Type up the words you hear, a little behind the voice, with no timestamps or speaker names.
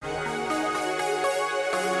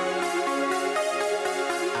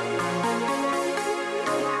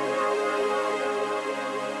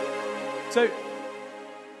So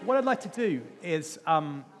what I'd like to do is,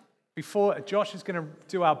 before Josh is going to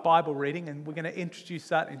do our Bible reading, and we're going to introduce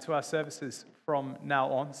that into our services from now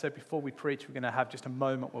on. So before we preach, we're going to have just a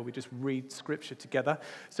moment where we just read Scripture together.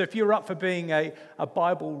 So if you're up for being a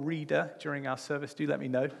Bible reader during our service, do let me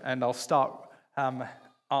know, and I'll start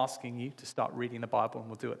asking you to start reading the Bible, and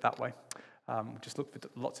we'll do it that way. Just look for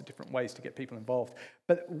lots of different ways to get people involved.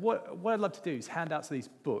 But what I'd love to do is hand out these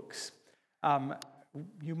books.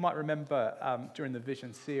 You might remember during the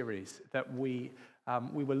Vision series that we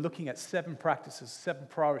were looking at 7 practices, 7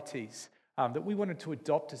 priorities that we wanted to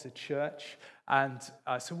adopt as a church. And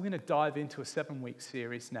so we're going to dive into a 7-week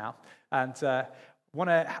series now. And I want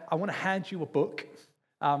to hand you a book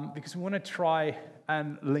because we want to try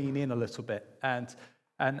and lean in a little bit. And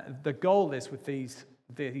the goal is with these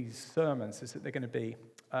sermons is that they're going to be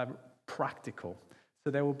practical.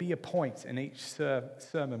 So there will be a point in each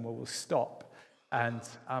sermon where we'll stop and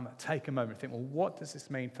take a moment and think, well, what does this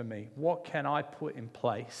mean for me? What can I put in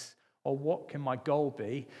place? Or what can my goal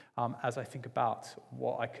be as I think about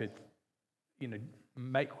what I could,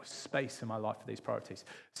 make space in my life for these priorities?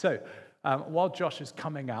 So while Josh is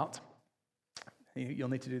coming out, you'll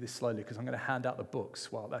need to do this slowly because I'm going to hand out the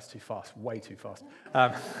books. Well, that's too fast, way too fast.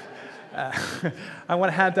 I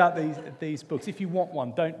want to hand out these books. If you want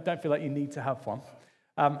one, don't feel like you need to have one.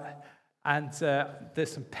 And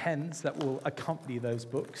there's some pens that will accompany those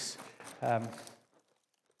books. That's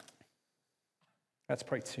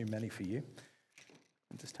probably too many for you.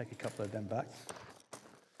 I'll just take a couple of them back.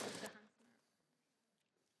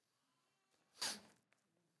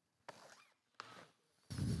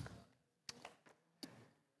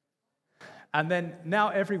 And then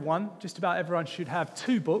now just about everyone should have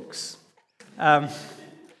 2 books.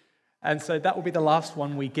 And so that will be the last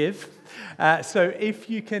one we give. So if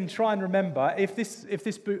you can try and remember, if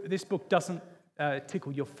this book doesn't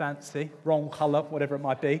tickle your fancy, wrong color, whatever it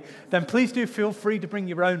might be, then please do feel free to bring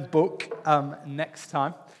your own book next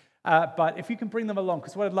time. But if you can bring them along,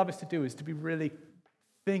 because what I'd love us to do is to be really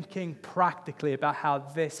thinking practically about how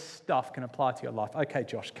this stuff can apply to your life. Okay,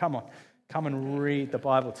 Josh, come and read the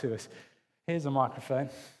Bible to us. Here's a microphone,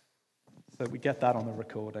 so we get that on the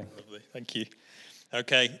recording. Lovely, thank you.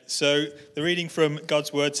 Okay, so the reading from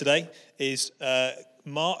God's Word today is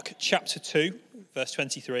Mark chapter 2, verse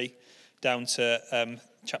 23, down to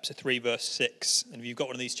chapter 3, verse 6. And if you've got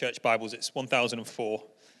one of these church Bibles, it's 1004.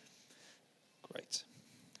 Great.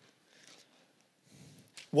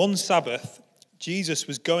 One Sabbath, Jesus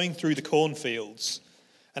was going through the cornfields,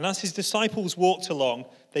 and as his disciples walked along,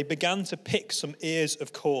 they began to pick some ears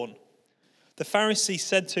of corn. The Pharisee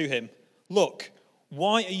said to him, "Look,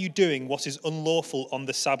 why are you doing what is unlawful on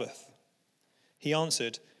the Sabbath?" He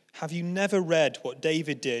answered, "Have you never read what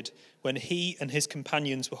David did when he and his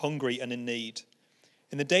companions were hungry and in need?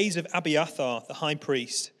 In the days of Abiathar, the high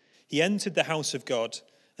priest, he entered the house of God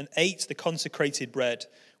and ate the consecrated bread,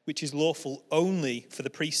 which is lawful only for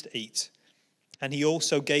the priest to eat. And he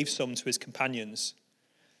also gave some to his companions.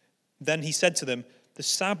 Then he said to them, 'The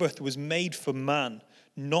Sabbath was made for man,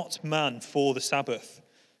 not man for the Sabbath.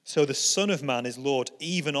 So the Son of Man is Lord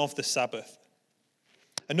even of the Sabbath.'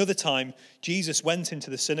 Another time, Jesus went into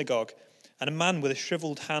the synagogue, and a man with a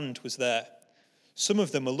shriveled hand was there. Some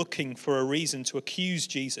of them were looking for a reason to accuse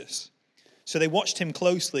Jesus. So they watched him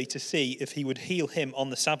closely to see if he would heal him on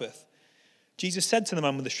the Sabbath. Jesus said to the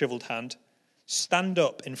man with the shriveled hand, 'Stand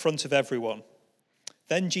up in front of everyone.'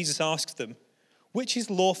 Then Jesus asked them, 'Which is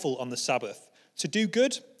lawful on the Sabbath, to do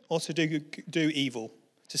good or to do evil,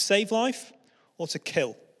 to save life or to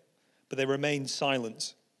kill?' But they remained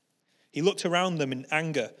silent. He looked around them in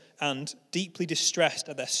anger and, deeply distressed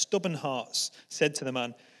at their stubborn hearts, said to the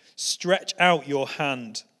man, 'Stretch out your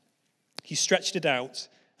hand.' He stretched it out,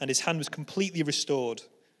 and his hand was completely restored.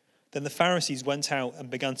 Then the Pharisees went out and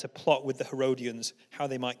began to plot with the Herodians how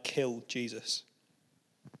they might kill Jesus."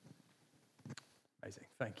 Amazing,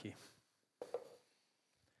 thank you.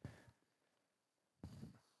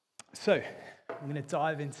 So, I'm going to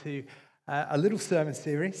dive into a little sermon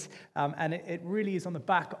series, and it really is on the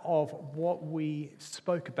back of what we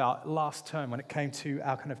spoke about last term when it came to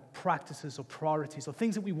our kind of practices or priorities or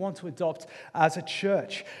things that we want to adopt as a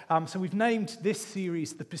church. So we've named this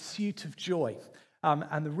series The Pursuit of Joy.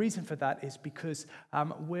 And the reason for that is because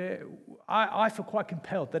I feel quite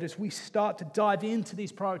compelled that as we start to dive into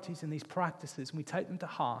these priorities and these practices and we take them to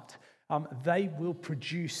heart, they will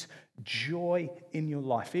produce joy in your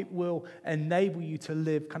life. It will enable you to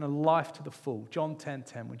live kind of life to the full. John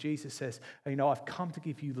 10:10, when Jesus says, I've come to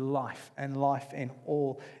give you life and life in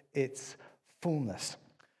all its fullness.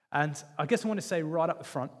 And I guess I want to say right up the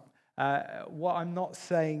front, what I'm not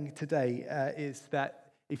saying today is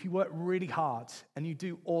that if you work really hard and you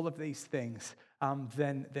do all of these things,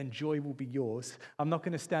 then joy will be yours. I'm not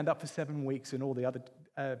going to stand up for 7 weeks and all the other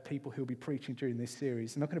people who will be preaching during this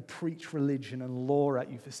series. I'm not going to preach religion and law at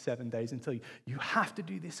you for 7 days and tell you have to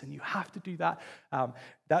do this and you have to do that.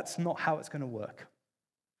 That's not how it's going to work.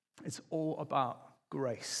 It's all about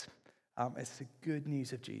grace. It's the good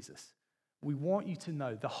news of Jesus. We want you to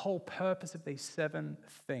know the whole purpose of these 7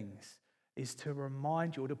 things is to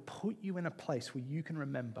remind you or to put you in a place where you can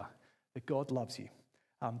remember that God loves you,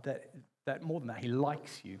 that more than that, he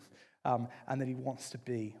likes you, and that he wants to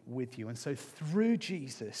be with you. And so through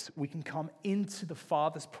Jesus, we can come into the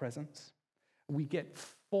Father's presence. We get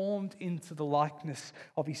formed into the likeness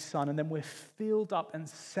of his Son, and then we're filled up and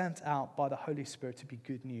sent out by the Holy Spirit to be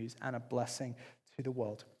good news and a blessing to the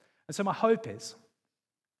world. And so my hope is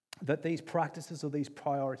that these practices or these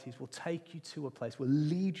priorities will take you to a place, will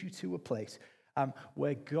lead you to a place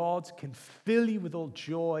where God can fill you with all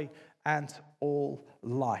joy and all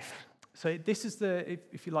life. So this is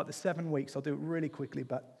if you like, the 7 weeks. I'll do it really quickly,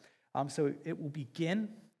 but so it will begin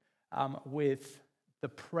with the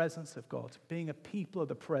presence of God, being a people of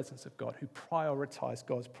the presence of God who prioritize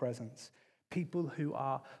God's presence, people who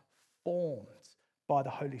are formed by the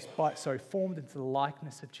Holy Spirit, formed into the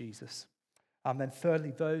likeness of Jesus. Then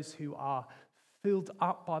thirdly, those who are filled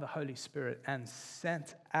up by the Holy Spirit and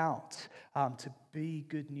sent out to be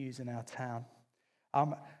good news in our town.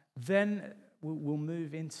 Then we'll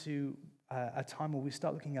move into a time where we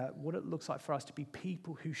start looking at what it looks like for us to be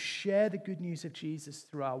people who share the good news of Jesus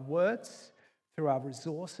through our words, through our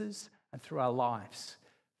resources, and through our lives.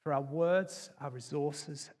 Through our words, our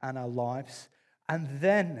resources, and our lives. And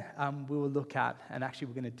then we will look at, and actually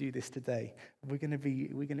we're going to do this today. We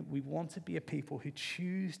want to be a people who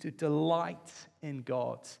choose to delight in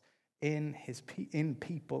God, in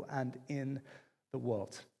people, and in the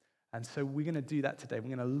world. And so we're going to do that today.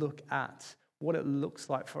 We're going to look at what it looks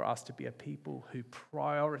like for us to be a people who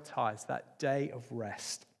prioritize that day of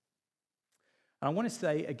rest. And I want to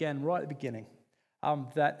say again, right at the beginning,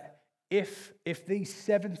 that if these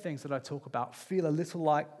 7 things that I talk about feel a little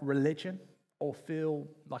like religion, or feel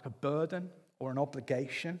like a burden or an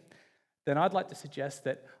obligation, then I'd like to suggest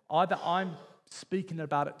that either I'm speaking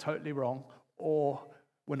about it totally wrong or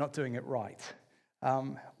we're not doing it right.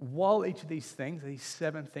 While each of these things, these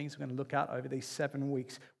 7 things we're going to look at over these 7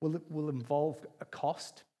 weeks, will involve a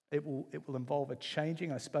cost. It will involve a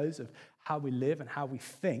changing, I suppose, of how we live and how we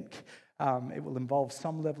think. It will involve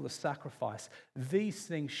some level of sacrifice. These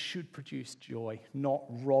things should produce joy, not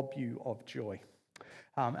rob you of joy.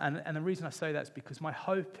 And the reason I say that is because my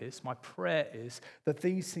prayer is that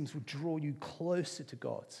these things will draw you closer to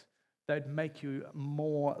God. They'd make you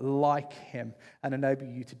more like him and enable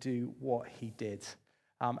you to do what he did.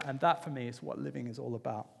 And that for me is what living is all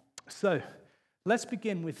about. So let's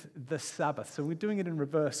begin with the Sabbath. So we're doing it in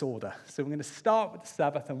reverse order. So we're going to start with the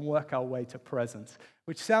Sabbath and work our way to present,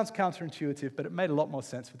 which sounds counterintuitive, but it made a lot more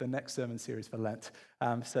sense with the next sermon series for Lent.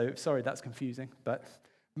 So sorry that's confusing, but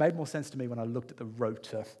made more sense to me when I looked at the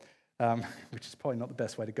rota, which is probably not the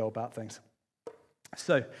best way to go about things.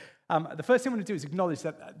 So the first thing I want to do is acknowledge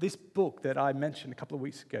that this book that I mentioned a couple of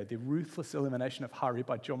weeks ago, The Ruthless Elimination of Hurry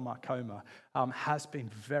by John Mark Comer, has been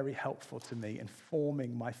very helpful to me in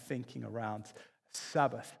forming my thinking around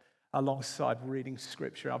Sabbath alongside reading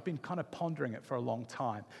Scripture. I've been kind of pondering it for a long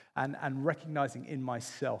time and recognizing in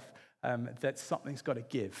myself that something's got to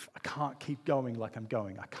give. I can't keep going like I'm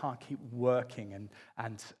going. I can't keep working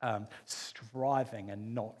and striving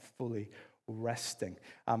and not fully resting.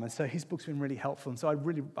 And so his book's been really helpful. And so I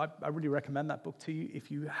really recommend that book to you if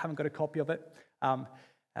you haven't got a copy of it.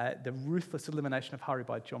 The Ruthless Elimination of Hurry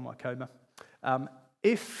by John Mark Comer.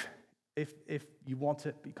 If you want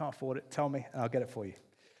it but you can't afford it, tell me and I'll get it for you.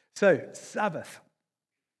 So Sabbath.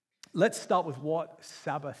 Let's start with what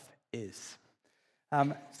Sabbath is.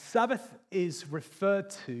 Sabbath is referred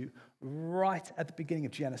to right at the beginning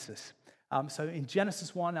of Genesis. So in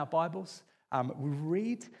Genesis 1, our Bibles, we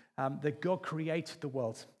read that God created the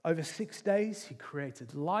world. Over 6 days, he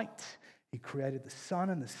created light, he created the sun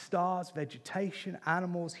and the stars, vegetation,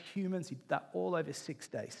 animals, humans. He did that all over 6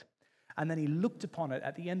 days. And then he looked upon it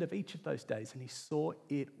at the end of each of those days and he saw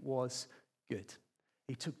it was good.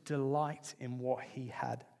 He took delight in what he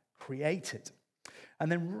had created.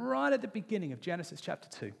 And then right at the beginning of Genesis chapter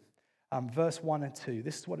 2, verse 1 and 2,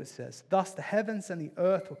 this is what it says. Thus the heavens and the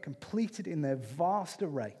earth were completed in their vast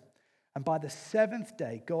array. And by the 7th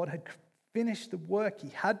day, God had finished the work he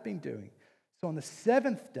had been doing. So on the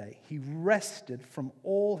 7th day, he rested from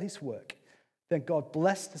all his work. Then God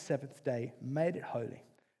blessed the 7th day, made it holy,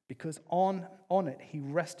 because on it he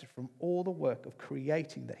rested from all the work of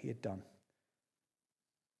creating that he had done.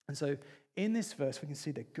 And so in this verse, we can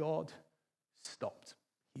see that God stopped.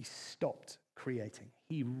 He stopped creating.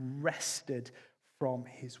 He rested from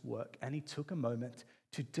his work, and he took a moment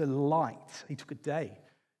to delight. He took a day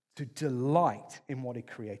to delight in what he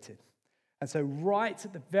created. And so right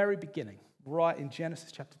at the very beginning, right in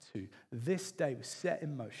Genesis chapter 2, this day was set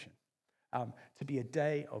in motion to be a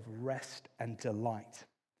day of rest and delight.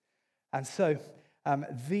 And so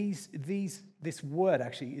this word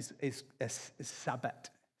actually is Sabbat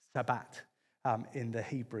in the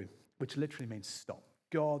Hebrew, which literally means stop.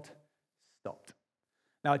 God stopped.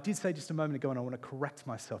 Now, I did say just a moment ago, and I want to correct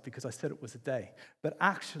myself because I said it was a day. But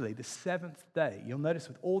actually, the seventh day, you'll notice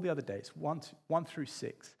with all the other days, 1 through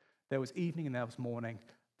 6, there was evening and there was morning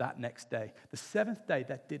that next day. The seventh day,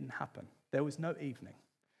 that didn't happen. There was no evening.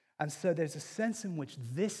 And so there's a sense in which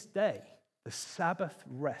this day, the Sabbath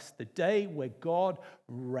rest, the day where God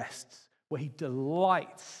rests, where he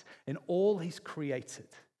delights in all he's created,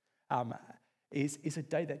 is a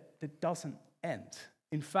day that doesn't end.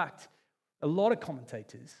 In fact, a lot of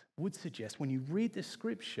commentators would suggest when you read the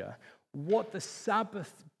scripture, what the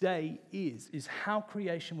Sabbath day is how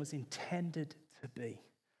creation was intended to be.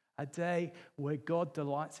 A day where God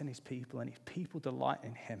delights in his people and his people delight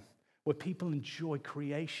in him. Where people enjoy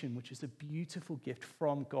creation, which is a beautiful gift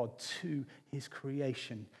from God to his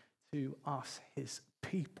creation, to us, his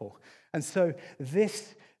people. And so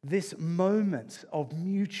this moment of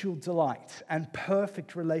mutual delight and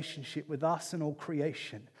perfect relationship with us and all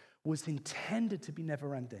creation was intended to be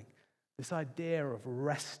never-ending. This idea of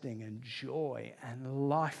resting and joy and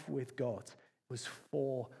life with God was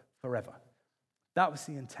for forever. That was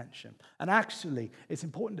the intention. And actually, it's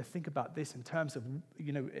important to think about this in terms of,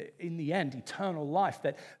 in the end, eternal life.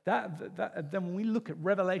 Then when we look at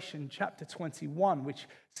Revelation chapter 21, which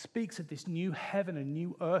speaks of this new heaven and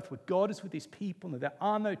new earth where God is with his people and there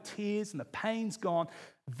are no tears and the pain's gone,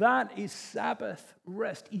 that is Sabbath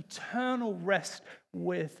rest, eternal rest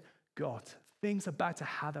with God. Things are back to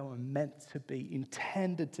how they were meant to be,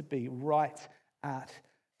 intended to be right at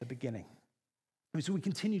the beginning. So we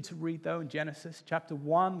continue to read, though, in Genesis chapter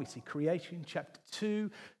 1, we see creation. Chapter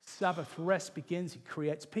 2, Sabbath rest begins. He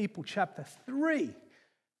creates people. Chapter 3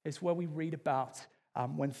 is where we read about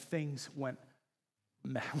when things went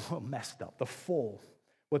messed up, the fall,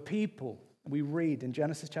 where people, we read in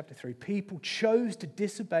Genesis chapter 3, people chose to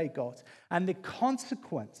disobey God, and the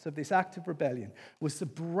consequence of this act of rebellion was the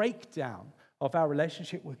breakdown of our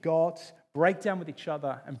relationship with God, breakdown with each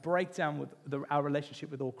other, and breakdown with our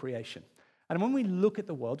relationship with all creation. And when we look at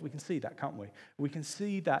the world, we can see that, can't we? We can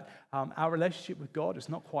see that our relationship with God is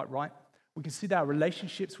not quite right. We can see that our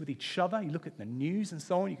relationships with each other, you look at the news and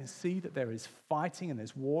so on, you can see that there is fighting and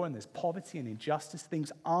there's war and there's poverty and injustice.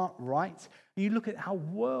 Things aren't right. And you look at our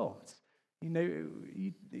world,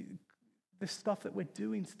 the stuff that we're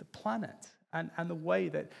doing to the planet and the way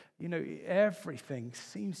that, everything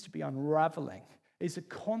seems to be unraveling is a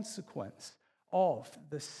consequence of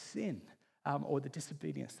the sin or the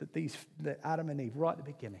disobedience that Adam and Eve, right at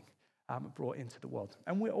the beginning, brought into the world.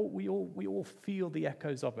 And we all feel the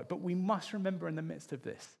echoes of it. But we must remember in the midst of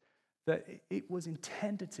this that it was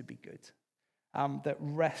intended to be good, that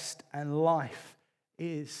rest and life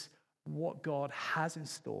is what God has in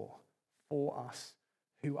store for us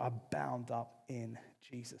who are bound up in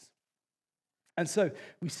Jesus. And so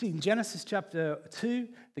we see in Genesis chapter 2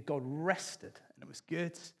 that God rested, and it was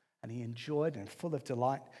good, and he enjoyed and full of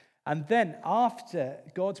delight. And then after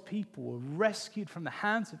God's people were rescued from the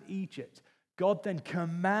hands of Egypt, God then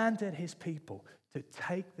commanded his people to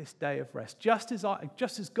take this day of rest. Just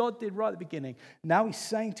as God did right at the beginning, now he's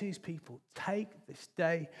saying to his people, take this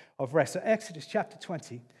day of rest. So Exodus chapter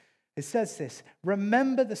 20, it says this,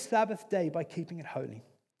 remember the Sabbath day by keeping it holy.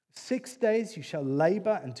 6 days you shall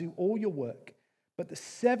labor and do all your work, but the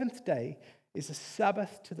seventh day is a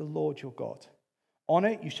Sabbath to the Lord your God. On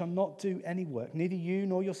it you shall not do any work, neither you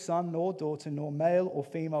nor your son nor daughter, nor male or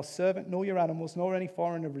female servant, nor your animals, nor any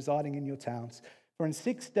foreigner residing in your towns. For in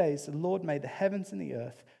 6 days the Lord made the heavens and the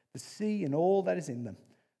earth, the sea and all that is in them,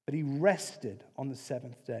 but he rested on the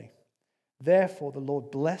seventh day. Therefore the Lord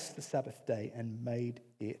blessed the Sabbath day and made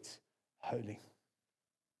it holy.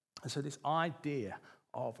 And so this idea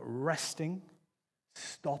of resting,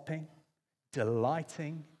 stopping,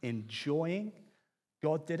 delighting, enjoying,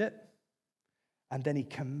 God did it. And then he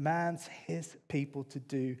commands his people to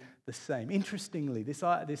do the same. Interestingly,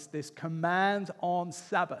 this command on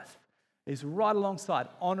Sabbath is right alongside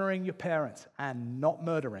honoring your parents and not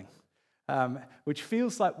murdering, which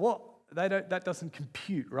feels like, what? That doesn't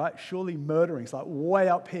compute, right? Surely murdering is like way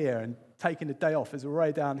up here and taking a day off is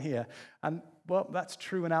way down here. And well, that's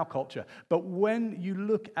true in our culture. But when you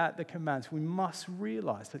look at the commands, we must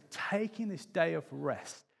realize that taking this day of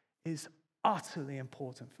rest is utterly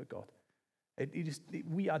important for God.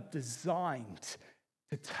 We are designed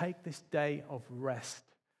to take this day of rest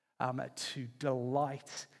to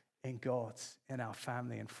delight in God, in our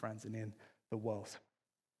family and friends, and in the world.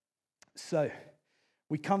 So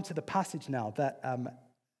we come to the passage now that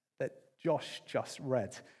Josh just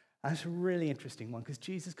read. And it's a really interesting one because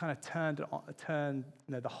Jesus kind of turned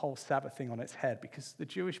the whole Sabbath thing on its head, because the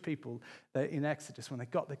Jewish people in Exodus, when they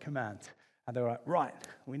got the command, and they were like, right,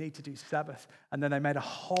 we need to do Sabbath. And then they made a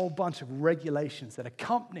whole bunch of regulations that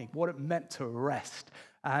accompanied what it meant to rest.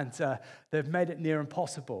 And they've made it near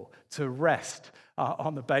impossible to rest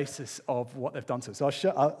on the basis of what they've done to us. So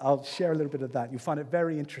I'll share a little bit of that. You'll find it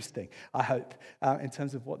very interesting, I hope, in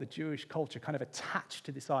terms of what the Jewish culture kind of attached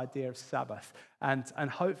to this idea of Sabbath. And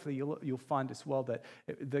hopefully you'll find as well that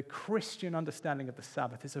the Christian understanding of the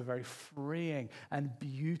Sabbath is a very freeing and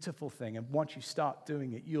beautiful thing. And once you start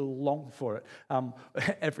doing it, you'll long for it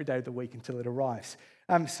every day of the week until it arrives.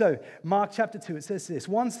 So, Mark chapter 2, it says this: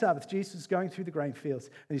 one Sabbath, Jesus was going through the grain fields,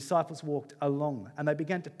 and his disciples walked along, and they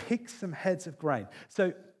began to pick some heads of grain.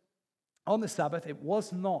 So, on the Sabbath, it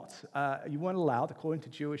was not, you weren't allowed, according to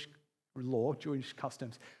Jewish law, Jewish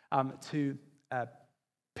customs, to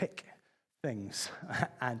pick things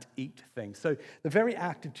and eat things. So the very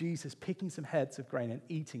act of Jesus picking some heads of grain and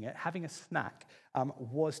eating it, having a snack,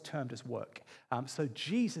 was termed as work. So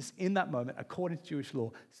Jesus, in that moment, according to Jewish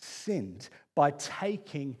law, sinned by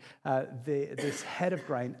taking this head of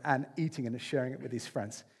grain and eating it and sharing it with his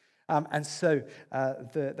friends. And so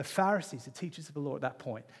the Pharisees, the teachers of the law at that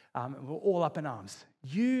point, were all up in arms.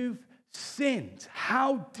 You've sinned.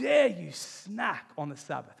 How dare you snack on the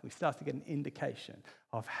Sabbath? We start to get an indication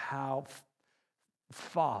of how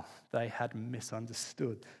far they had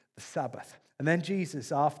misunderstood the Sabbath. And then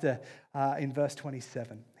Jesus, after, in verse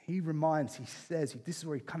 27, he says, this is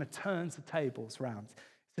where he kind of turns the tables round.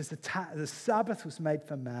 He says, the Sabbath was made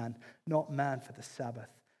for man, not man for the Sabbath.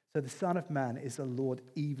 So the Son of Man is the Lord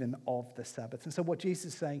even of the Sabbath. And so what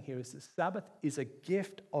Jesus is saying here is the Sabbath is a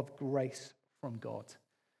gift of grace from God.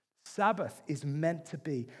 Sabbath is meant to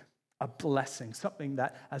be a blessing, something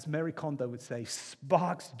that, as Mary Kondo would say,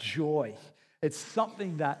 sparks joy. It's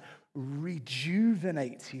something that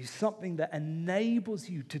rejuvenates you, something that enables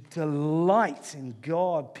you to delight in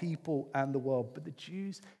God, people, and the world. But the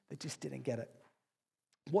Jews, they just didn't get it.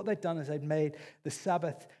 What they'd done is they'd made the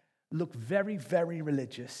Sabbath look very, very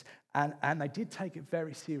religious, and they did take it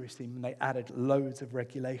very seriously when they added loads of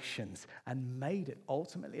regulations and made it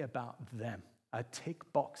ultimately about them, a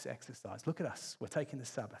tick box exercise. Look at us, we're taking the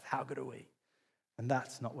Sabbath, how good are we? And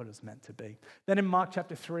that's not what it was meant to be. Then in Mark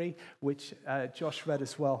chapter 3, which Josh read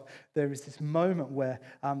as well, there is this moment where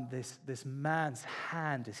this man's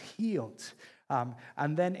hand is healed.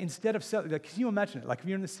 And then instead of celebrating, can you imagine it? Like if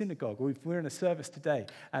you're in the synagogue, or if we're in a service today,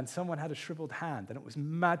 and someone had a shriveled hand, and it was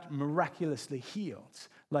miraculously healed.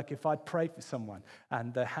 Like if I'd prayed for someone,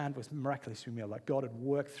 and their hand was miraculously healed, like God had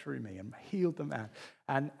worked through me and healed the man.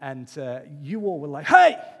 And you all were like,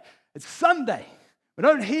 hey, it's Sunday. We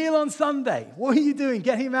don't heal on Sunday. What are you doing?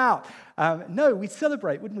 Get him out. No, we'd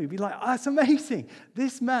celebrate, wouldn't we? We'd be like, oh, that's amazing.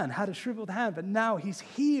 This man had a shriveled hand, but now he's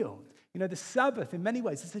healed. You know, the Sabbath, in many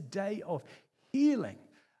ways, is a day of healing.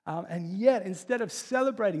 And yet, instead of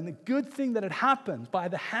celebrating the good thing that had happened by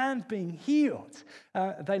the hand being healed,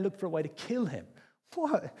 they looked for a way to kill him.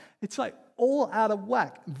 What? It's like all out of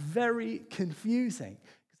whack, very confusing,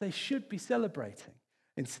 because they should be celebrating.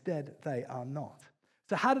 Instead, they are not.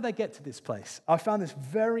 So how did they get to this place? I found this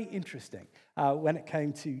very interesting when it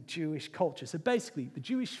came to Jewish culture. So basically, the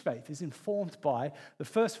Jewish faith is informed by the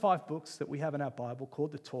first 5 books that we have in our Bible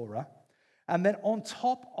called the Torah. And then on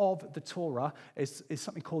top of the Torah is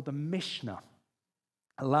something called the Mishnah.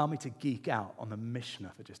 Allow me to geek out on the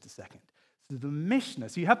Mishnah for just a second. So the Mishnah,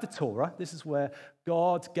 so you have the Torah. This is where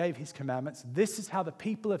God gave his commandments. This is how the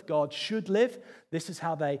people of God should live. This is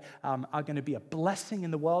how they are going to be a blessing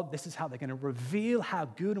in the world. This is how they're going to reveal how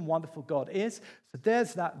good and wonderful God is. So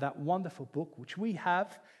there's that wonderful book, which we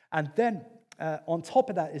have. And then on top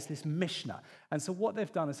of that is this Mishnah. And so what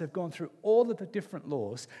they've done is they've gone through all of the different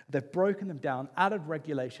laws, they've broken them down, added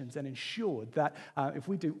regulations, and ensured that if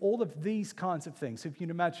we do all of these kinds of things, so if you can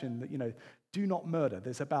imagine that, do not murder.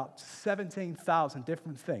 There's about 17,000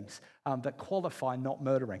 different things that qualify not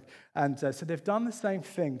murdering. And so they've done the same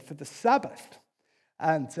thing for the Sabbath.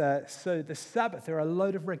 And so the Sabbath, there are a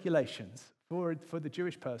load of regulations for the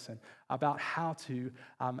Jewish person about how to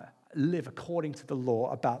live according to the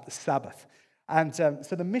law about the Sabbath. And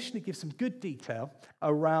so the Mishnah gives some good detail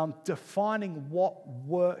around defining what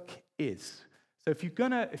work is. So if you're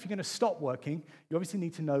gonna stop working, you obviously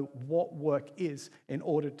need to know what work is in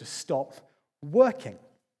order to stop working.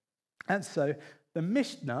 And so the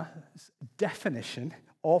Mishnah's definition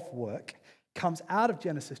of work comes out of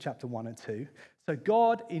Genesis chapter 1 and 2. So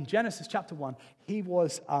God, in Genesis chapter 1, he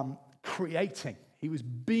was creating. He was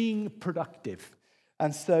being productive.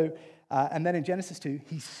 And so, and then in Genesis 2,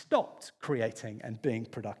 he stopped creating and being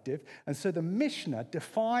productive. And so the Mishnah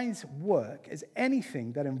defines work as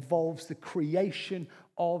anything that involves the creation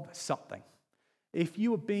of something. If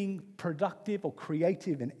you are being productive or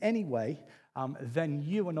creative in any way, then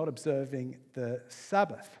you are not observing the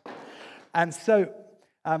Sabbath. And so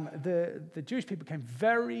the Jewish people became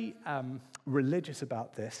very religious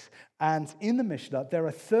about this. And in the Mishnah, there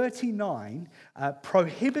are 39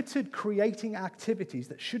 prohibited creating activities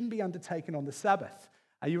that shouldn't be undertaken on the Sabbath.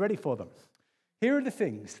 Are you ready for them? Here are the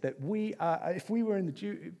things that if we were in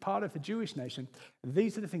the part of the Jewish nation,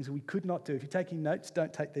 these are the things that we could not do. If you're taking notes,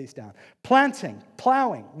 don't take these down. Planting,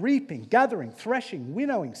 plowing, reaping, gathering, threshing,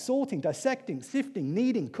 winnowing, sorting, dissecting, sifting,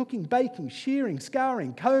 kneading, cooking, baking, shearing,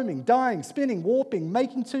 scouring, combing, dyeing, spinning, warping,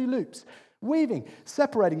 making two loops, weaving,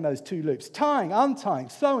 separating those two loops, tying, untying,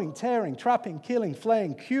 sewing, tearing, trapping, killing,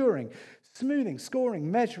 flaying, curing, smoothing, scoring,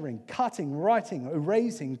 measuring, cutting, writing,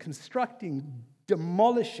 erasing, constructing,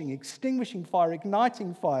 demolishing, extinguishing fire,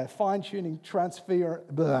 igniting fire, fine-tuning, transferring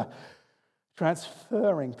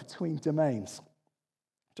between domains.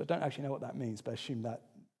 So I don't actually know what that means, but I assume that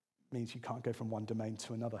means you can't go from one domain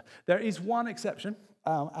to another. There is one exception,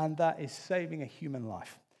 and that is saving a human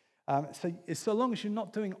life. So long as you're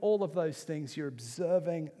not doing all of those things, you're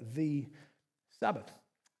observing the Sabbath.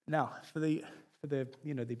 Now, for the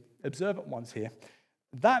observant ones here,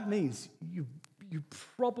 that means you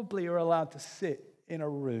probably are allowed to sit in a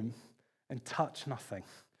room and touch nothing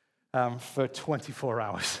for 24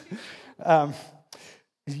 hours.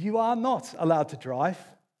 You are not allowed to drive.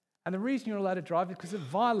 And the reason you're allowed to drive is because it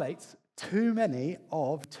violates too many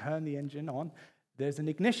of turn the engine on. There's an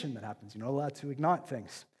ignition that happens. You're not allowed to ignite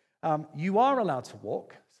things. You are allowed to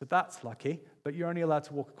walk, so that's lucky, but you're only allowed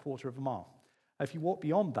to walk a quarter of a mile. If you walk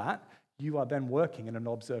beyond that, you are then working and are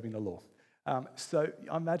not observing the law. So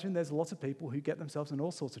I imagine there's lots of people who get themselves in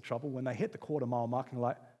all sorts of trouble when they hit the quarter mile mark and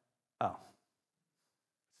like, oh,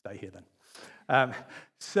 stay here then.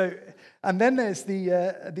 And then there's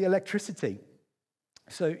the electricity.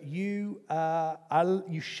 So you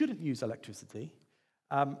shouldn't use electricity.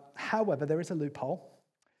 However, there is a loophole,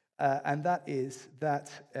 and that is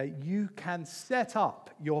that you can set up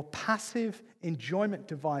your passive enjoyment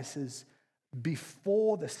devices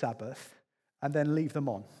before the Sabbath and then leave them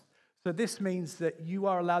on. So this means that you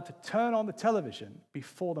are allowed to turn on the television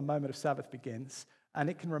before the moment of Sabbath begins, and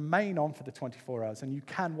it can remain on for the 24 hours, and you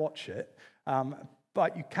can watch it,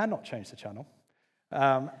 but you cannot change the channel.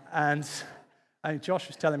 And Josh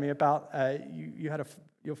was telling me about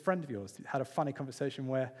your friend of yours had a funny conversation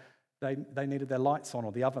where they needed their lights on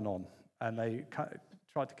or the oven on, and they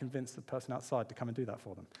tried to convince the person outside to come and do that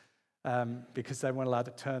for them because they weren't allowed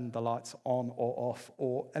to turn the lights on or off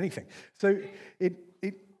or anything. So it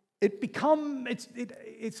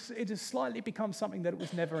has slightly become something that it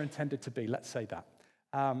was never intended to be, let's say that.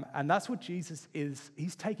 And that's what Jesus is.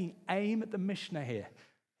 He's taking aim at the Mishnah here.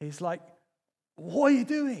 He's like, what are you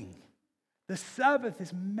doing? The Sabbath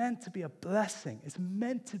is meant to be a blessing. It's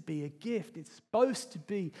meant to be a gift. It's supposed to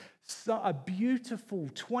be a beautiful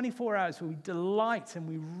 24 hours where we delight and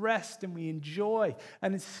we rest and we enjoy.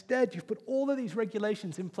 And instead, you've put all of these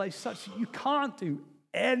regulations in place such that you can't do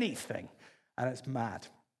anything. And it's mad.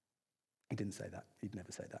 He didn't say that. He'd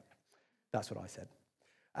never say that. That's what I said.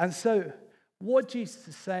 And so what Jesus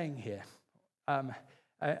is saying here,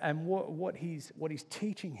 and what he's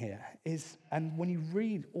teaching here is, and when you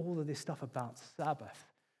read all of this stuff about Sabbath,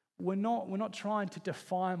 we're not trying to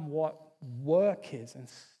define what work is and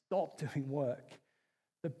stop doing work.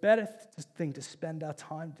 The better thing to spend our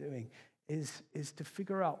time doing is to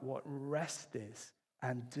figure out what rest is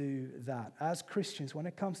and do that. As Christians, when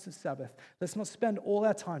it comes to Sabbath, let's not spend all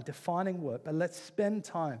our time defining work, but let's spend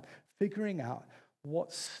time figuring out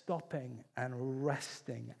what stopping and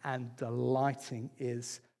resting and delighting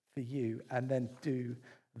is for you, and then do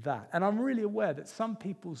that. And I'm really aware that some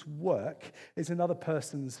people's work is another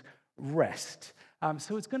person's rest.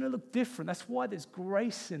 So it's going to look different. That's why there's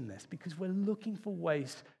grace in this, because we're looking for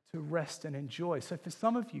ways to rest and enjoy. So for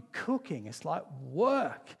some of you, cooking is like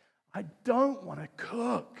work. I don't want to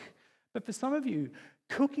cook. But for some of you,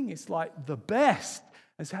 cooking is like the best.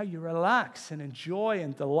 It's how you relax and enjoy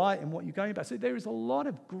and delight in what you're going about. So there is a lot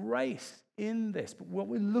of grace in this. But what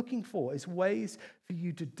we're looking for is ways for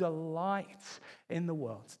you to delight in the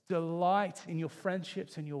world, delight in your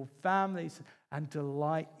friendships and your families, and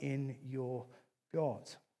delight in your God.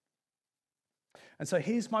 And so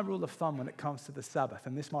here's my rule of thumb when it comes to the Sabbath,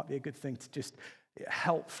 and this might be a good thing to just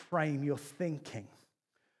help frame your thinking.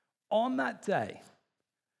 On that day,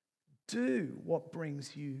 do what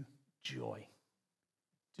brings you joy.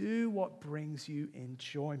 Do what brings you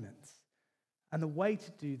enjoyment. And the way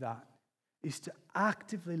to do that is to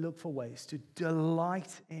actively look for ways to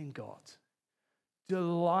delight in God,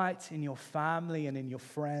 delight in your family and in your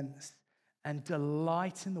friends, and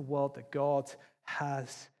delight in the world that God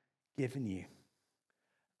has given you.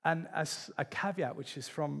 And as a caveat, which is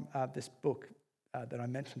from this book that I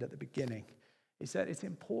mentioned at the beginning, is that it's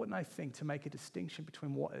important, I think, to make a distinction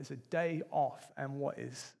between what is a day off and what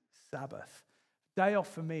is Sabbath. Day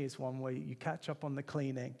off for me is one where you catch up on the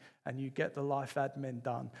cleaning and you get the life admin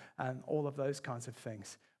done and all of those kinds of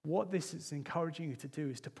things. What this is encouraging you to do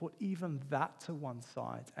is to put even that to one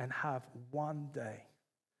side and have one day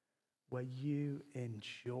where you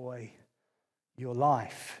enjoy your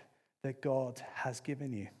life that God has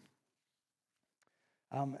given you.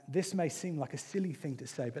 This may seem like a silly thing to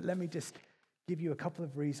say, but let me just give you a couple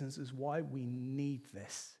of reasons as why we need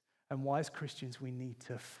this and why as Christians we need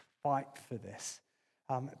to fight for this.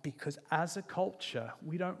 Because as a culture,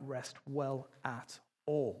 we don't rest well at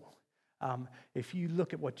all. If you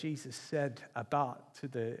look at what Jesus said about to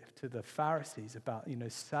the Pharisees about,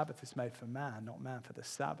 Sabbath is made for man, not man for the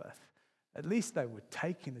Sabbath, at least they were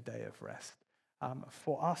taking the day of rest.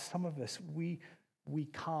 For us, some of us, we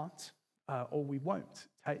can't or we won't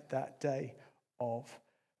take that day of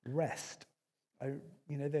rest.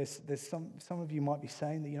 There's some of you might be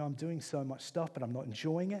saying that, I'm doing so much stuff, but I'm not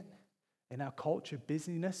enjoying it. In our culture,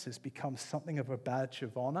 busyness has become something of a badge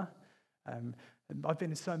of honor. I've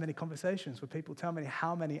been in so many conversations where people tell me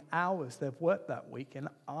how many hours they've worked that week, and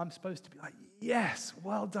I'm supposed to be like, yes,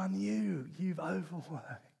 well done you've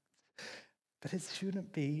overworked. But it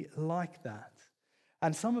shouldn't be like that.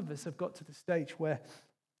 And some of us have got to the stage where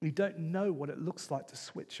we don't know what it looks like to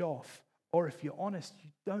switch off, or if you're honest, you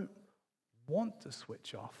don't want to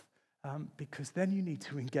switch off, because then you need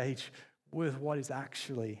to engage with what is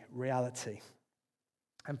actually reality.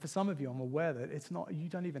 And for some of you, I'm aware that you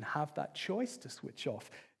don't even have that choice to switch off.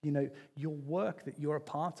 Your work that you're a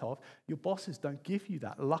part of, your bosses don't give you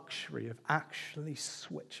that luxury of actually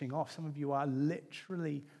switching off. Some of you are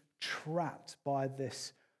literally trapped by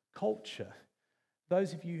this culture.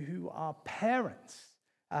 Those of you who are parents,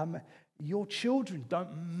 your children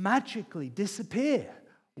don't magically disappear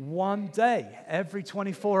one day every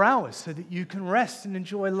 24 hours so that you can rest and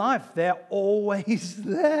enjoy life. They're always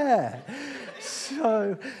there.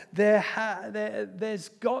 So there's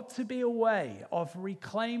got to be a way of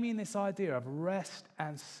reclaiming this idea of rest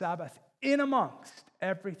and Sabbath in amongst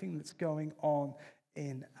everything that's going on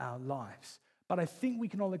in our lives. But I think we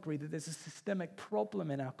can all agree that there's a systemic problem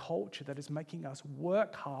in our culture that is making us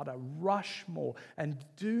work harder, rush more, and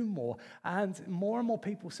do more. And more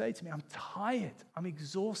people say to me, I'm tired, I'm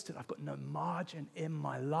exhausted, I've got no margin in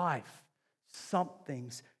my life.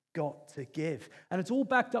 Something's got to give. And it's all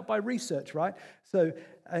backed up by research, right? So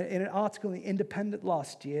in an article in The Independent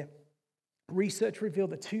last year, research revealed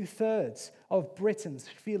that 2/3 of Britons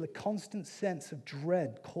feel a constant sense of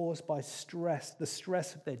dread caused by stress, the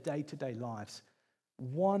stress of their day-to-day lives.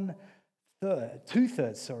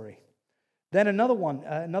 2/3. Then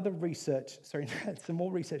some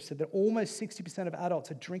more research said that almost 60% of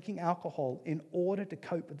adults are drinking alcohol in order to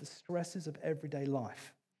cope with the stresses of everyday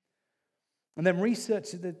life. And then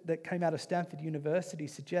research that came out of Stanford University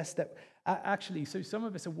suggests that actually, so some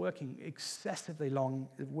of us are working excessively long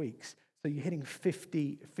weeks. So you're hitting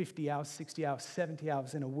 50 hours, 60 hours, 70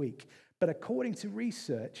 hours in a week. But according to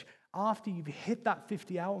research, after you've hit that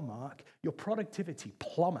 50-hour mark, your productivity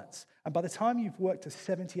plummets. And by the time you've worked a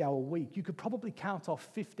 70-hour week, you could probably count off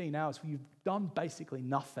 15 hours where you've done basically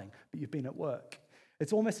nothing, but you've been at work.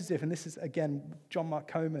 It's almost as if, and this is, again, John Mark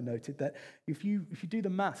Comer noted, that if you do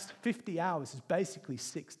the maths, 50 hours is basically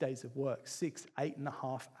 6 days of work, 6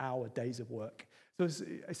 8.5-hour days of work.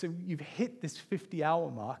 So you've hit this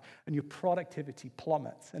 50-hour mark and your productivity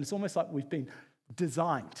plummets. And it's almost like we've been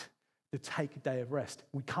designed to take a day of rest.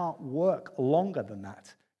 We can't work longer than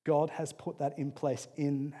that. God has put that in place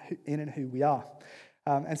in and who we are.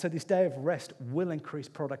 And so this day of rest will increase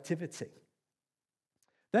productivity.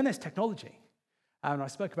 Then there's technology. And I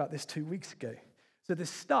spoke about this 2 weeks ago. So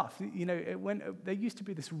this stuff, when there used to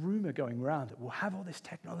be this rumor going around that we'll have all this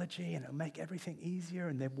technology and it'll make everything easier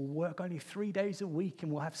and then we'll work only 3 days a week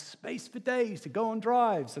and we'll have space for days to go on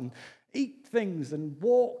drives and eat things and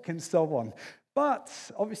walk and so on. But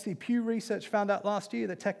obviously, Pew Research found out last year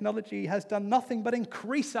that technology has done nothing but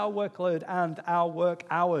increase our workload and our work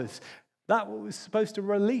hours. That what was supposed to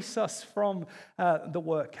release us from the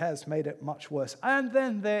work has made it much worse. And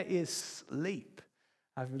then there is sleep.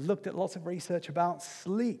 I've looked at lots of research about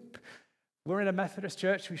sleep. We're in a Methodist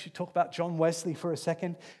church. We should talk about John Wesley for a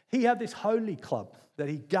second. He had this holy club that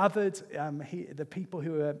he gathered the people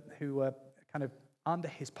who were kind of under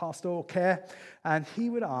his pastoral care, and he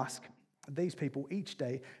would ask these people each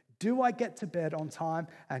day, do I get to bed on time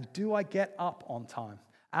and do I get up on time?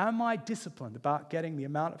 Am I disciplined about getting the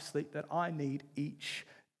amount of sleep that I need each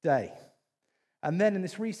day? And then in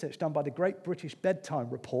this research done by the Great British Bedtime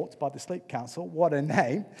Report by the Sleep Council, what a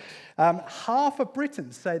name, half of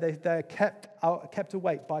Britons say they're kept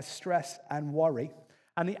awake by stress and worry.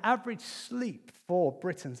 And the average sleep for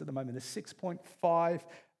Britons at the moment is 6.5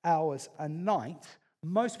 hours a night.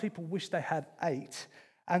 Most people wish they had 8.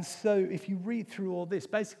 And so if you read through all this,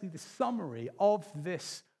 basically the summary of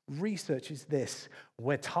this research is this: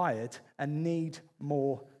 we're tired and need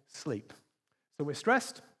more sleep. So we're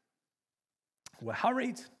stressed, we're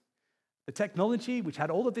hurried. The technology, which had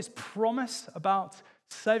all of this promise about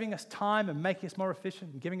saving us time and making us more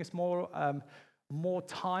efficient and giving us more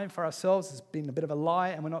time for ourselves, has been a bit of a lie,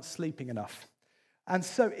 and we're not sleeping enough. And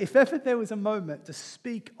so if ever there was a moment to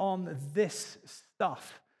speak on this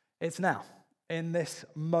stuff, it's now, in this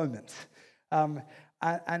moment.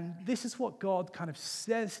 And this is what God kind of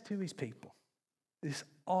says to his people, this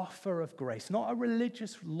offer of grace, not a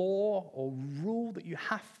religious law or rule that you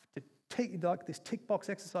have to take, like this tick box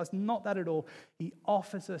exercise, not that at all. He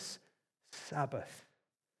offers us Sabbath.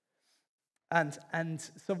 And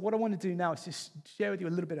so what I want to do now is just share with you a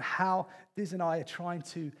little bit of how Diz and I are trying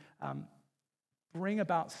to bring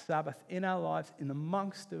about Sabbath in our lives in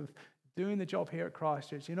amongst of doing the job here at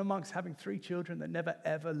Christchurch, in amongst having 3 children that never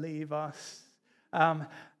ever leave us, and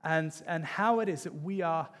how it is that we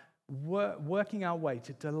are working our way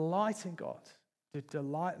to delight in God, to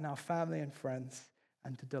delight in our family and friends,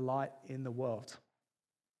 and to delight in the world.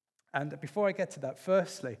 And before I get to that,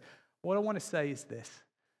 firstly, what I want to say is this.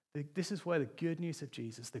 This is where the good news of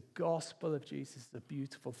Jesus, the gospel of Jesus, is a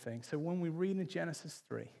beautiful thing. So when we read in Genesis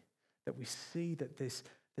 3, that we see that this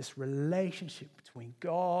relationship between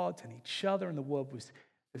God and each other and the world was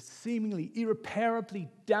seemingly irreparably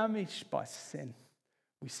damaged by sin.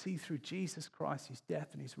 We see through Jesus Christ, his death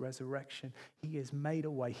and his resurrection, he has made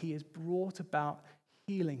a way. He has brought about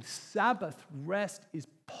healing. Sabbath rest is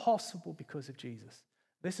possible because of Jesus.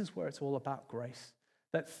 This is where it's all about grace.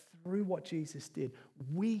 That through what Jesus did,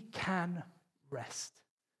 we can rest.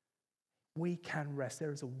 We can rest.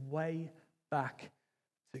 There is a way back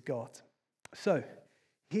to God. So,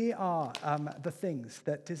 here are the things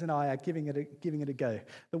that Diz and I are giving it a go.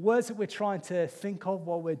 The words that we're trying to think of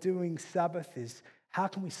while we're doing Sabbath is: how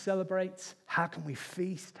can we celebrate? How can we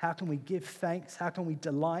feast? How can we give thanks? How can we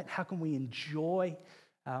delight? How can we enjoy?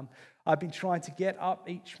 I've been trying to get up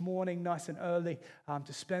each morning nice and early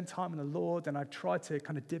to spend time with the Lord, and I've tried to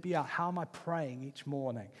kind of divvy out how am I praying each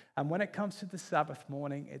morning. And when it comes to the Sabbath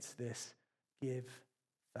morning, it's this: give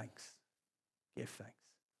thanks. Give thanks.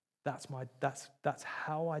 That's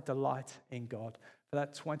how I delight in God. For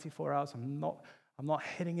that 24 hours, I'm not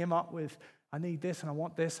hitting him up with, I need this and I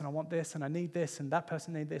want this and I want this and I need this and that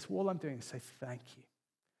person needs this. All I'm doing is say thank you.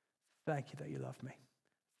 Thank you that you love me.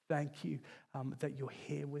 Thank you that you're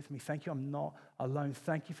here with me. Thank you I'm not alone.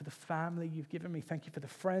 Thank you for the family you've given me. Thank you for the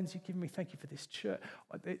friends you've given me. Thank you for this church.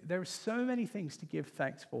 There are so many things to give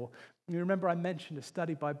thanks for. You remember I mentioned a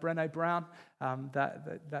study by Brené Brown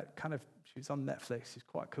that kind of, she was on Netflix. She's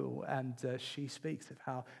quite cool. And she speaks of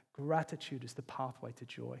how gratitude is the pathway to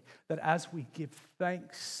joy. That as we give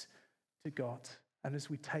thanks to God and as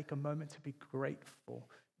we take a moment to be grateful,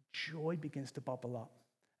 joy begins to bubble up.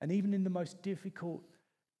 And even in the most difficult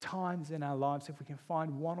times in our lives, if we can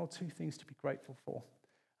find 1 or 2 things to be grateful for,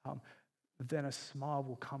 then a smile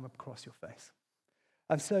will come across your face.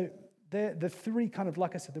 And so the 3 kind of,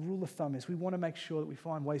 like I said, the rule of thumb is we want to make sure that we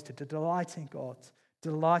find ways to delight in God,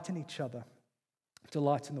 delight in each other,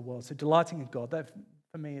 delight in the world. So delighting in God, that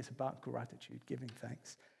for me is about gratitude, giving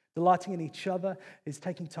thanks. Delighting in each other is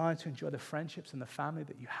taking time to enjoy the friendships and the family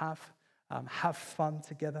that you have fun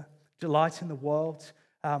together. Delight in the world.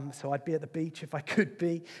 So I'd be at the beach if I could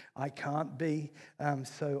be. I can't be.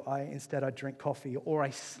 So instead I drink coffee or I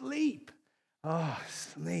sleep.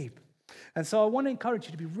 Sleep. And so I want to encourage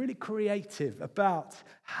you to be really creative about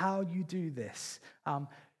how you do this.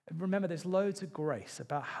 Remember, there's loads of grace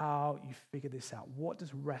about how you figure this out. What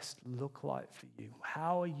does rest look like for you?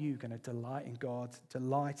 How are you going to delight in God,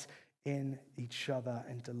 delight in each other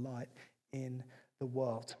and delight in the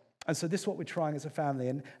world. And so this is what we're trying as a family.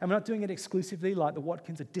 And we're not doing it exclusively like the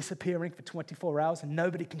Watkins are disappearing for 24 hours and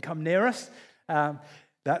nobody can come near us.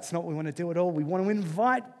 That's not what we want to do at all. We want to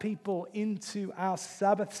invite people into our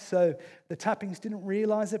Sabbath. So the Tappings didn't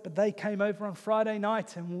realize it, but they came over on Friday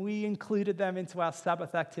night and we included them into our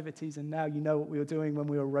Sabbath activities. And now you know what we were doing when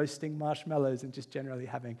we were roasting marshmallows and just generally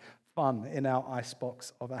having fun in our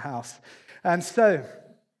icebox of a house. And so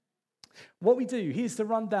what we do, here's the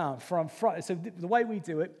rundown from Friday. So the way we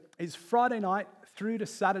do it is Friday night through to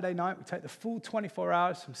Saturday night. We take the full 24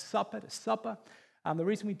 hours from supper to supper. The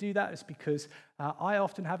reason we do that is because I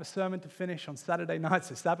often have a sermon to finish on Saturday night,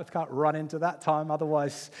 so Sabbath can't run into that time.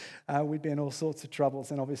 Otherwise, we'd be in all sorts of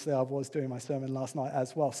troubles. And obviously, I was doing my sermon last night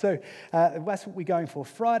as well. So that's what we're going for,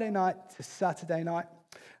 Friday night to Saturday night.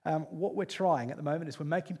 What we're trying at the moment is we're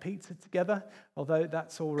making pizza together, although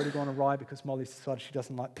that's already gone awry because Molly's decided she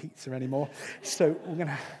doesn't like pizza anymore. So we're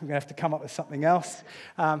gonna have to come up with something else.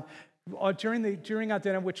 During our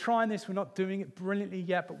dinner, we're trying this. We're not doing it brilliantly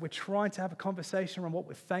yet, but we're trying to have a conversation around what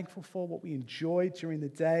we're thankful for, what we enjoyed during the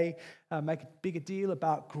day, make a bigger deal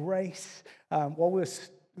about grace.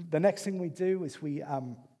 The next thing we do is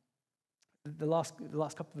the last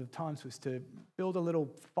couple of times was to build a little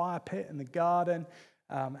fire pit in the garden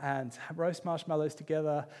and roast marshmallows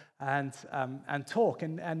together and talk.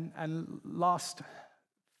 And last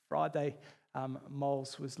Friday,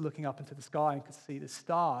 Moles was looking up into the sky and could see the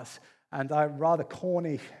stars. And I rather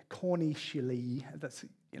cornishly, that's,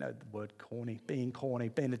 the word corny, being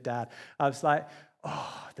a dad, I was like,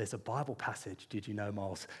 oh, there's a Bible passage, did you know,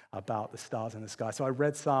 Moles, about the stars in the sky. So I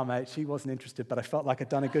read Psalm 8. She wasn't interested, but I felt like I'd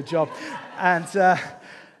done a good job. And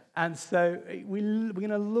so we're going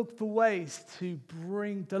to look for ways to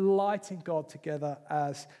bring delight in God together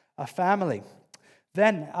as a family.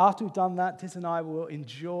 Then, after we've done that, Diz and I will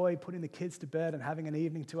enjoy putting the kids to bed and having an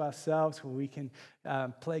evening to ourselves where we can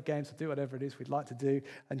play games or do whatever it is we'd like to do,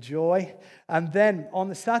 enjoy. And then on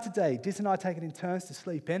the Saturday, Diz and I take it in turns to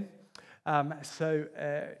sleep in. So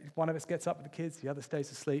one of us gets up with the kids, the other stays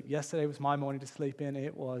asleep. Yesterday was my morning to sleep in.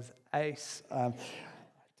 It was ace.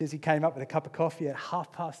 Dizzy came up with a cup of coffee at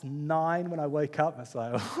 9:30 when I woke up. I was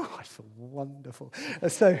like, oh, I feel wonderful.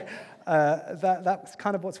 So that's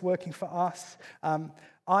kind of what's working for us.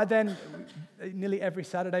 I then, nearly every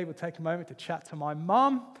Saturday, will take a moment to chat to my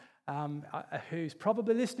mum, who's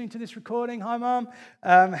probably listening to this recording. Hi, Mum.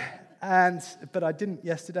 But I didn't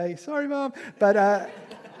yesterday. Sorry, Mum. But I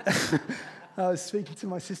was speaking to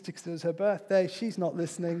my sister because it was her birthday. She's not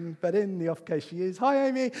listening, but in the off case she is. Hi,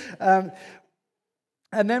 Amy.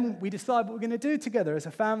 And then we decide what we're going to do together as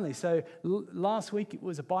a family. So last week it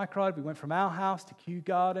was a bike ride. We went from our house to Kew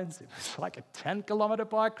Gardens. It was like a 10-kilometer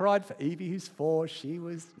bike ride for Evie, who's 4. She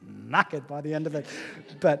was knackered by the end of it.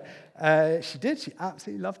 But she did. She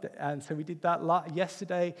absolutely loved it. And so we did that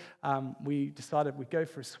yesterday. We decided we'd go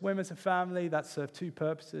for a swim as a family. That served two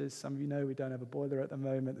purposes. Some of you know we don't have a boiler at the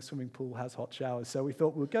moment. The swimming pool has hot showers. So we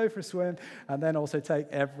thought we'd go for a swim and then also take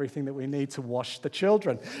everything that we need to wash the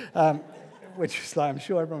children. Which is like, I'm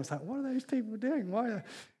sure everyone was like, what are those people doing? Why?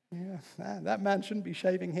 That man shouldn't be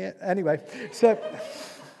shaving here. Anyway, so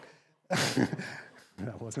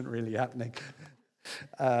that wasn't really happening.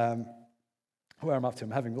 Where I'm up to,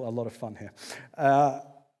 I'm having a lot of fun here.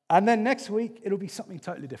 And then next week, it'll be something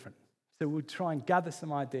totally different. So we'll try and gather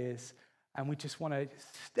some ideas, and we just want to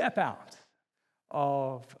step out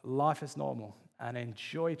of life as normal and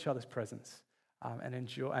enjoy each other's presence.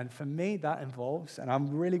 And for me, that involves, and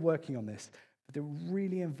I'm really working on this, but it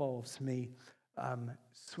really involves me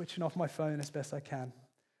switching off my phone as best I can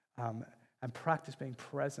and practice being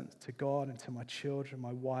present to God and to my children,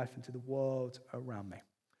 my wife, and to the world around me.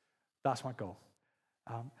 That's my goal.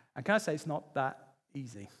 And can I say it's not that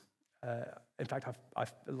easy? In fact,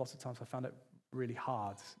 I've lots of times I found it really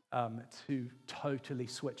hard to totally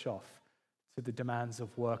switch off to the demands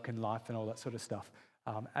of work and life and all that sort of stuff.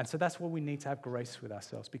 And so that's where we need to have grace with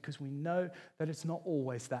ourselves, because we know that it's not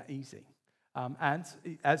always that easy. And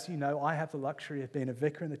as you know, I have the luxury of being a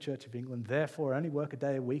vicar in the Church of England, therefore I only work a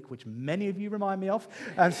day a week, which many of you remind me of.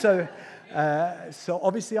 And so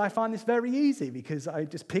obviously I find this very easy, because I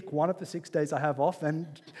just pick one of the 6 days I have off and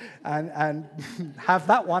have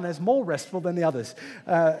that one as more restful than the others.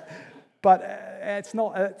 But it's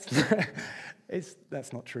not.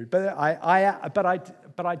 That's not true. But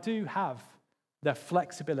I do have the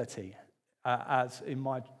flexibility as in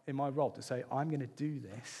my role to say, I'm going to do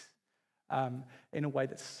this in a way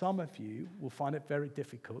that some of you will find it very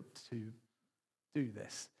difficult to do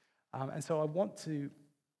this. And so I want to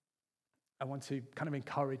kind of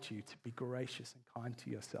encourage you to be gracious and kind to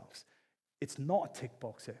yourselves. It's not a tick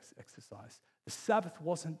box exercise. The Sabbath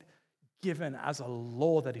wasn't given as a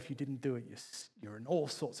law that if you didn't do it, you're in all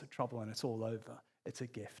sorts of trouble and it's all over. It's a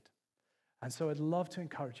gift. And so I'd love to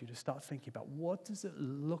encourage you to start thinking about what does it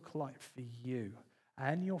look like for you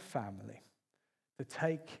and your family to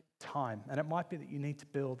take time. And it might be that you need to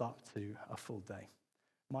build up to a full day.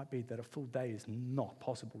 It might be that a full day is not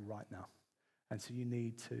possible right now. And so you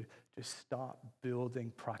need to just start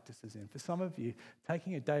building practices in. For some of you,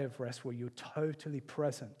 taking a day of rest where you're totally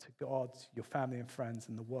present to God, your family and friends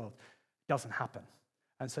and the world doesn't happen.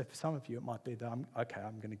 And so for some of you, it might be that I'm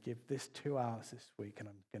going to give this 2 hours this week and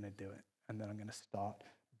I'm going to do it. And then I'm going to start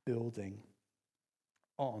building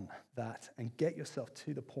on that and get yourself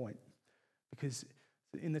to the point. Because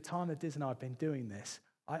in the time that Diz and I have been doing this,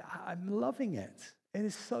 I'm loving it. It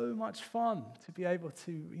is so much fun to be able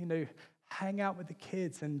to, hang out with the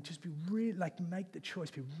kids and just be really, make the choice,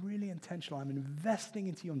 be really intentional. I'm investing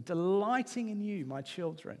into you. I'm delighting in you, my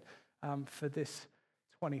children, for this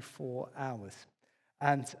 24 hours.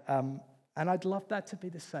 And I'd love that to be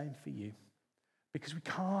the same for you. Because we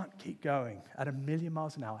can't keep going at 1,000,000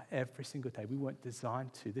 miles an hour every single day. We weren't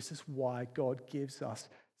designed to. This is why God gives us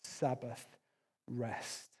Sabbath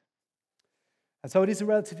rest. And so it is a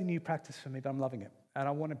relatively new practice for me, but I'm loving it. And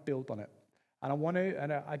I want to build on it.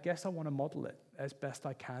 And I guess I want to model it as best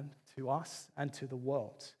I can to us and to the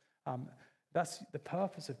world. That's the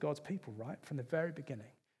purpose of God's people, right? From the very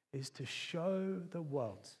beginning, is to show the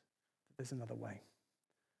world that there's another way.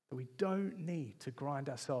 That we don't need to grind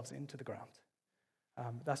ourselves into the ground.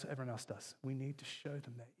 That's what everyone else does. We need to show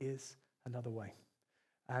them there is another way.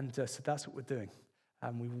 And so that's what we're doing.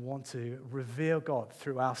 And we want to reveal God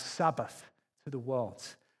through our Sabbath to the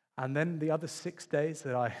world. And then the other 6 days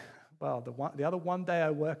that the other one day I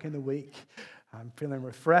work in the week, I'm feeling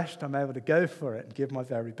refreshed. I'm able to go for it and give my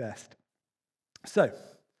very best. So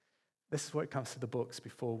this is where it comes to the books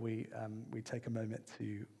before we take a moment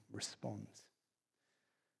to respond.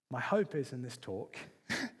 My hope is in this talk,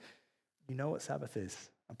 you know what Sabbath is,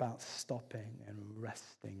 about stopping and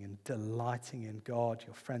resting and delighting in God,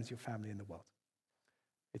 your friends, your family, and the world.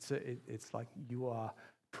 It's like you are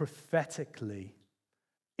prophetically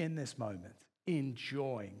in this moment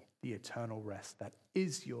enjoying the eternal rest that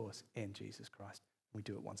is yours in Jesus Christ. We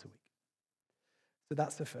do it once a week. So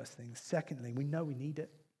that's the first thing. Secondly, we know we need it.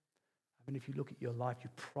 I mean, if you look at your life,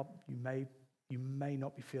 you may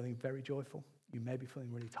not be feeling very joyful. You may be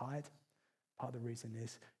feeling really tired. Part of the reason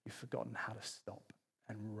is you've forgotten how to stop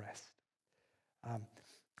and rest.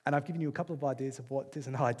 And I've given you a couple of ideas of what Diz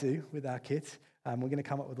and I do with our kids. We're going to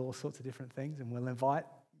come up with all sorts of different things, and we'll invite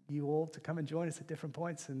you all to come and join us at different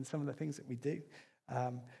points and some of the things that we do.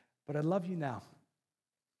 But I'd love you now,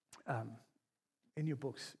 in your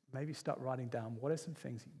books, maybe start writing down what are some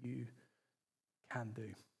things that you can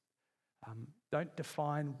do. Don't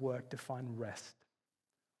define work, define rest.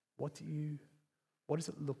 What does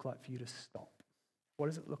it look like for you to stop? What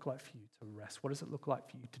does it look like for you to rest? What does it look like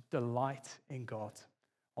for you to delight in God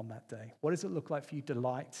on that day? What does it look like for you to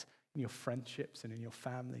delight in your friendships and in your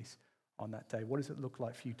families on that day? What does it look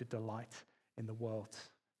like for you to delight in the world?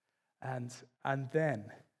 And then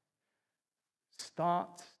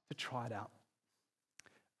start to try it out.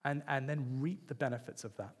 And then reap the benefits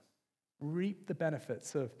of that. Reap the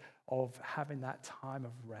benefits of having that time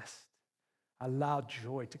of rest. Allow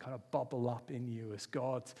joy to kind of bubble up in you as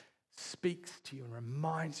God speaks to you and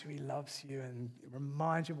reminds you he loves you and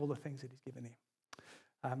reminds you of all the things that he's given you.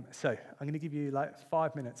 So I'm going to give you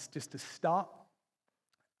 5 minutes just to start.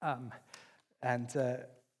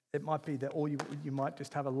 It might be that you might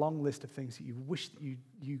just have a long list of things that you wish that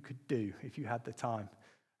you could do if you had the time.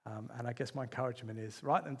 And I guess my encouragement is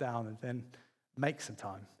write them down and then make some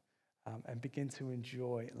time and begin to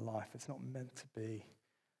enjoy life. It's not meant to be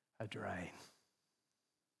a drain.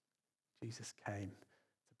 Jesus came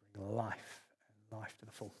to bring life and life to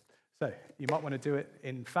the full. So you might want to do it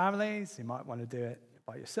in families. You might want to do it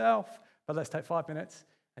by yourself. But let's take 5 minutes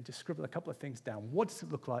and just scribble a couple of things down. What does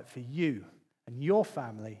it look like for you and your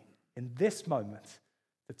family in this moment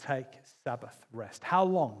to take Sabbath rest? How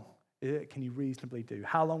long can you reasonably do?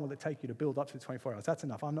 How long will it take you to build up to the 24 hours? That's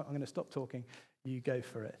enough. I'm going to stop talking. You go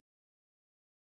for it.